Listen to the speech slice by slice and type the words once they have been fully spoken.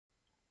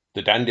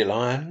The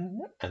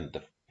Dandelion and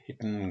the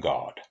Hidden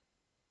God.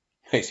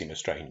 May seem a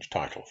strange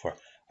title for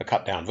a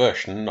cut-down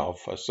version of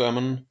a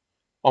sermon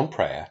on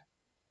prayer,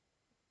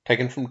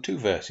 taken from two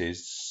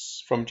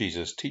verses from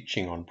Jesus'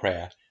 teaching on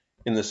prayer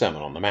in the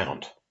Sermon on the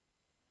Mount.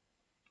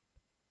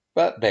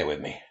 But bear with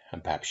me,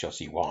 and perhaps you'll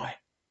see why.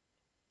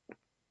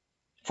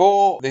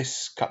 For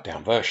this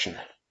cut-down version,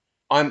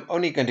 I'm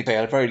only going to say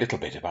a very little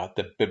bit about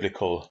the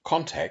biblical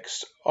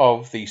context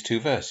of these two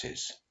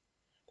verses.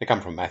 They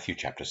come from Matthew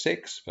chapter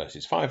 6,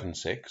 verses 5 and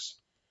 6,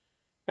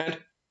 and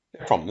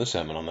they're from the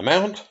Sermon on the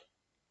Mount,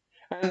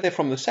 and they're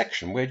from the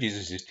section where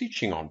Jesus is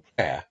teaching on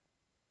prayer.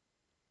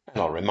 And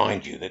I'll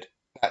remind you that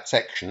that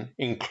section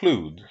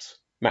includes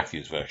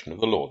Matthew's version of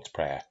the Lord's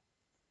Prayer.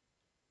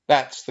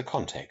 That's the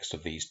context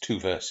of these two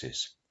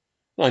verses.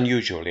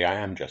 Unusually, I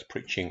am just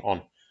preaching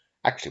on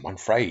actually one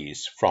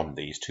phrase from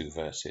these two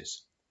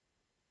verses.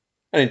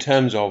 And in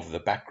terms of the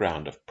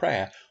background of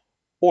prayer,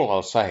 all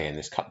I'll say in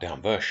this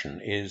cut-down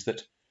version is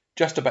that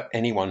just about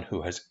anyone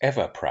who has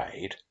ever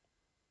prayed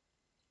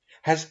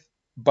has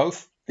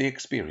both the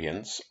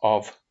experience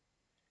of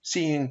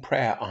seeing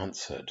prayer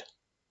answered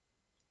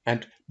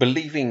and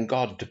believing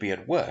God to be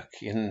at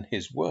work in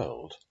his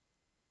world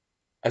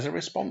as a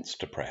response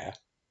to prayer,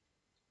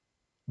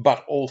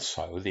 but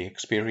also the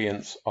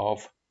experience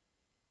of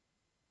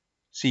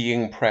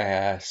seeing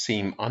prayer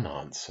seem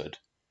unanswered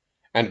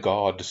and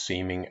God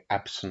seeming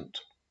absent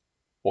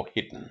or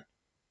hidden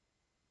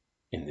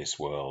in this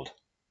world.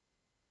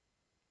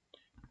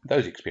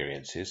 Those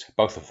experiences,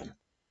 both of them,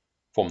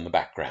 form the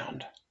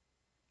background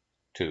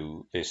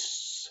to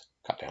this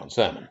cut-down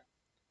sermon.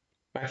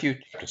 Matthew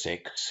chapter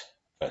 6,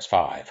 verse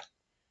 5.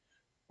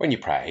 When you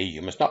pray,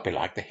 you must not be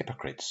like the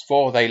hypocrites,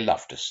 for they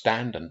love to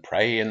stand and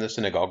pray in the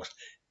synagogues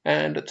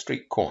and at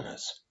street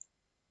corners,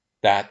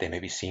 that they may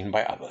be seen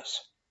by others.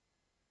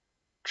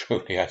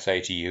 Truly I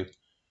say to you,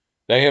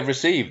 they have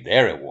received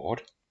their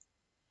reward.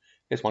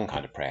 There's one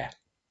kind of prayer.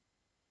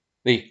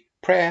 The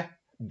prayer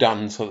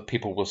done so that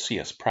people will see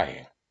us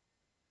praying.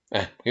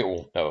 We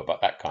all know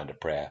about that kind of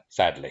prayer,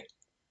 sadly.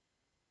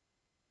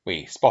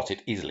 We spot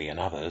it easily in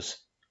others,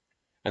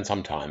 and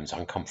sometimes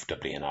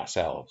uncomfortably in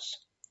ourselves.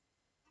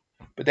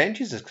 But then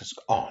Jesus goes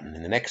on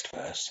in the next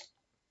verse.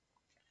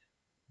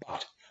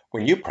 But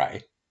when you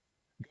pray,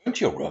 go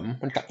into your room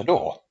and shut the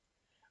door,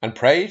 and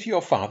pray to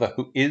your Father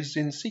who is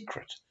in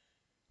secret,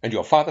 and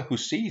your Father who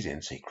sees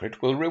in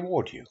secret will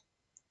reward you.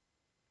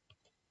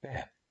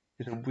 There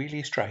is a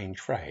really strange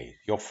phrase,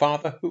 your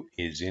Father who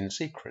is in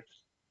secret.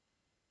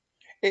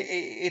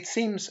 It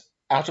seems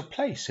out of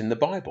place in the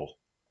Bible,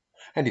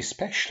 and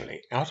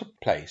especially out of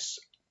place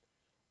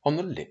on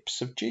the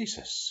lips of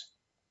Jesus.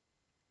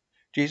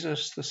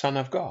 Jesus, the Son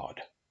of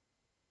God,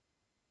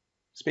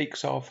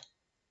 speaks of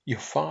your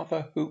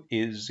Father who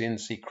is in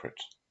secret.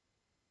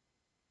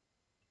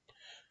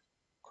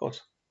 Of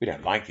course, we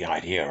don't like the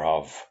idea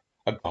of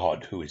a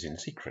God who is in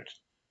secret.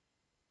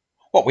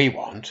 What we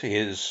want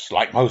is,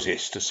 like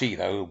Moses, to see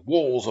the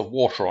walls of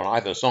water on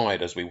either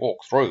side as we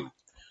walk through,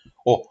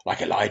 or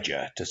like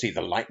Elijah, to see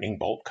the lightning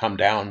bolt come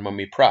down when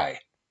we pray.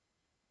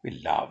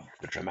 We love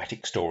the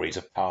dramatic stories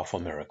of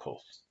powerful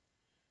miracles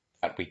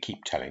that we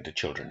keep telling to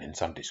children in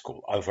Sunday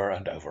school over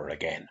and over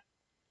again.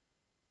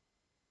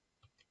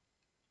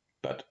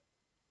 But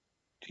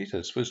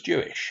Jesus was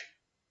Jewish.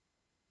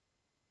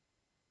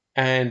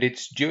 And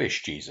it's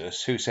Jewish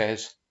Jesus who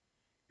says,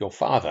 your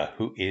Father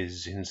who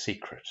is in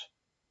secret.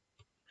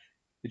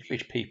 The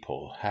Jewish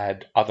people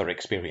had other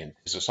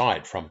experiences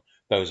aside from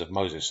those of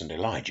Moses and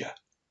Elijah.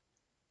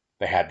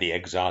 They had the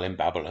exile in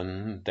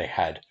Babylon, they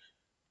had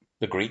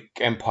the Greek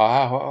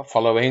Empire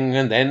following,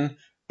 and then,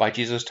 by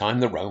Jesus' time,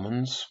 the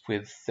Romans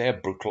with their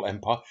brutal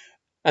empire,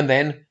 and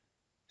then,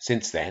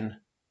 since then,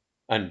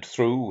 and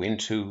through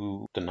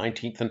into the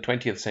 19th and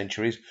 20th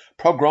centuries,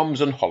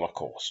 pogroms and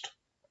Holocaust.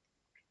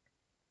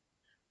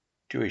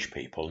 Jewish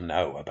people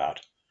know about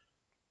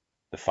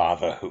the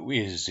Father who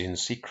is in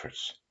secret,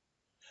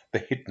 the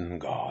hidden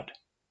God,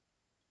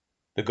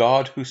 the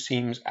God who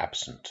seems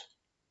absent.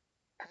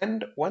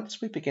 And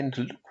once we begin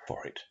to look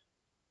for it,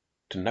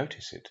 to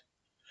notice it,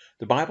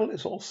 the Bible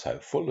is also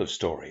full of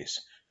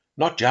stories,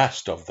 not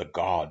just of the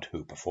God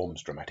who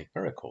performs dramatic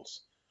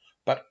miracles,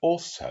 but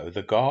also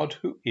the God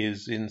who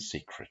is in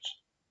secret.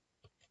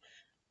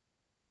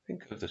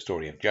 Think of the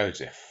story of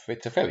Joseph.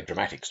 It's a fairly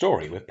dramatic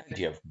story with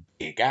plenty of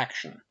big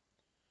action.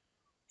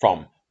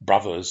 From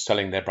brothers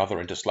selling their brother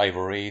into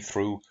slavery,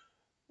 through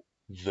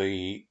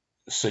the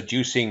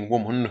seducing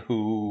woman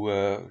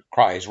who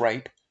cries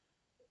rape,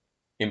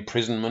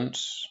 imprisonment,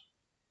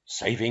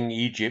 saving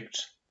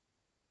Egypt.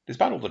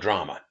 Despite all the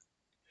drama,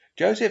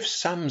 Joseph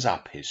sums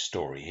up his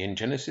story in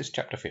Genesis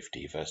chapter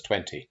 50, verse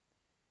 20.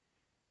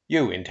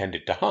 You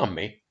intended to harm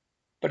me,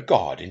 but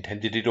God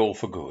intended it all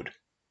for good.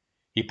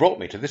 He brought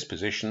me to this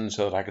position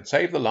so that I could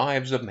save the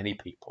lives of many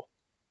people.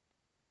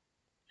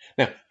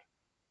 Now,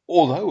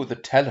 although the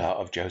teller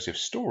of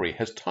Joseph's story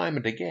has time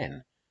and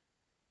again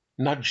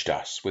nudged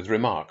us with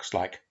remarks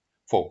like,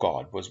 for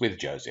God was with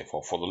Joseph,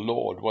 or for the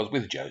Lord was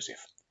with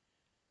Joseph,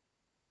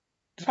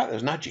 despite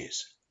those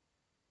nudges,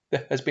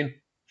 there has been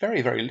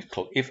very, very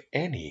little, if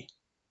any,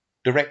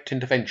 direct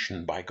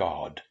intervention by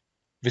God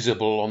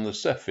visible on the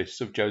surface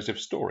of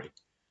Joseph's story.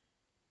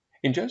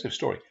 In Joseph's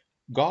story,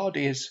 God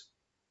is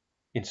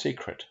in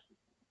secret,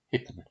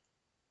 hidden,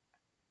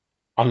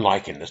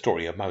 unlike in the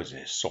story of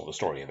Moses or the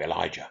story of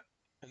Elijah.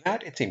 And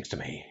that, it seems to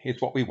me,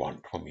 is what we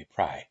want when we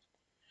pray.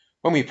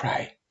 When we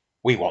pray,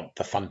 we want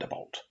the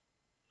thunderbolt.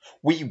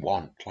 We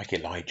want, like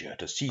Elijah,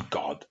 to see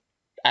God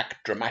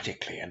act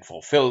dramatically and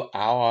fulfill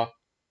our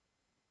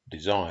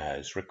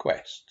desires,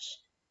 requests,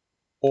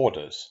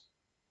 orders.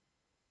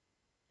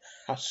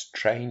 How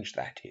strange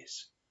that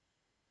is,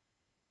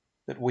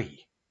 that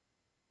we,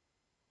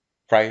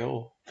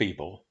 frail,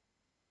 feeble,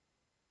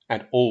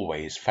 and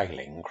always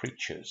failing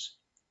creatures,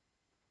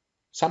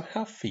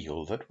 somehow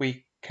feel that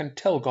we can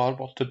tell God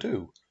what to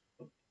do,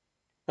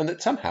 and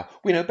that somehow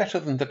we know better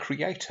than the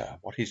Creator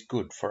what is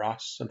good for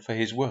us and for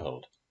His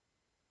world.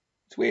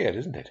 It's weird,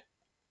 isn't it?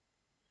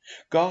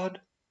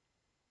 God,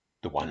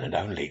 the one and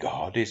only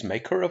God, is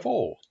maker of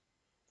all,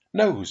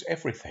 knows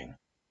everything,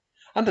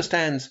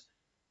 understands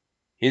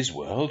His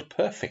world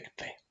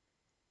perfectly.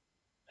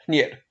 And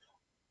yet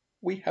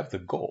we have the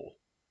gall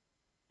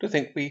to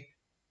think we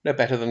know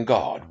better than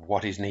God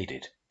what is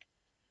needed.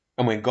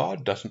 And when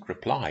God doesn't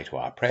reply to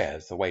our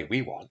prayers the way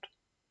we want,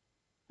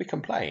 we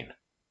complain.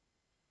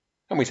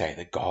 And we say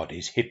that God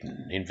is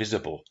hidden,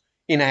 invisible,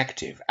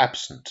 inactive,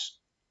 absent.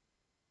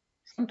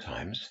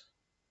 Sometimes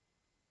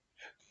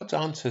God's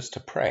answers to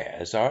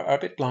prayers are a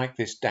bit like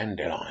this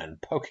dandelion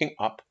poking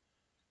up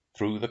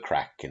through the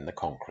crack in the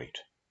concrete.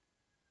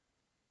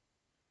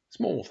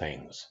 Small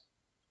things,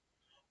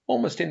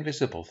 almost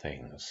invisible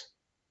things,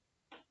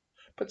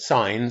 but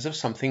signs of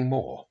something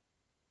more.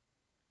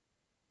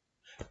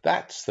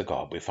 That's the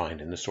God we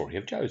find in the story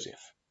of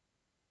Joseph.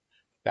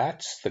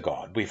 That's the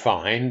God we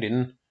find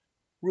in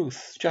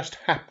Ruth just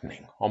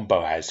happening on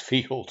Boaz's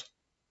field.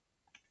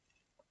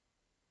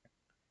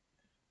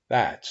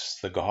 That's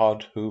the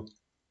God who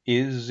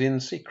is in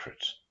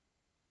secret,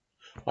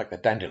 like the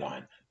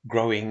dandelion,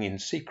 growing in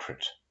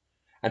secret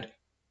and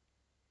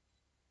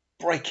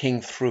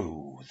breaking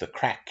through the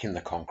crack in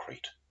the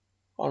concrete.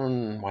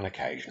 On one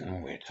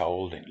occasion, we're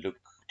told in Luke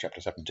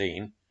chapter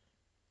 17,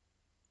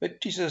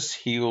 that Jesus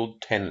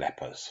healed 10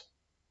 lepers.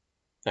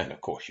 And of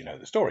course, you know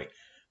the story.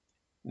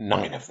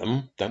 9 of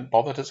them don't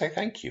bother to say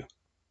thank you,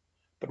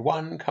 but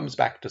 1 comes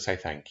back to say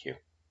thank you.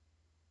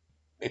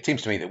 It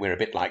seems to me that we're a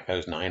bit like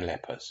those 9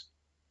 lepers.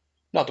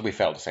 Not that we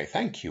fail to say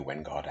thank you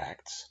when God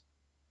acts,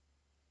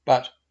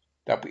 but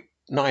that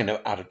 9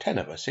 out of 10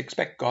 of us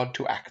expect God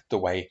to act the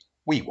way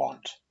we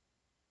want,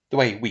 the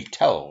way we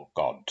tell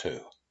God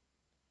to.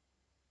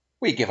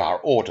 We give our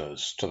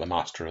orders to the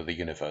Master of the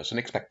universe and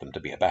expect them to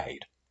be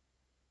obeyed.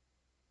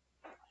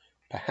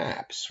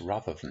 Perhaps,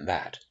 rather than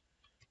that,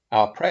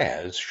 our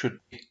prayers should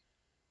be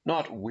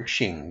not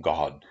wishing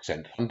God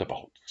sent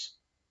thunderbolts,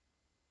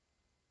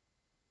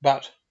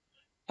 but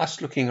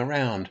us looking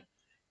around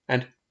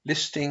and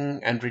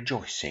listing and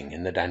rejoicing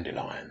in the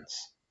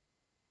dandelions.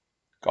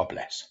 God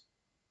bless.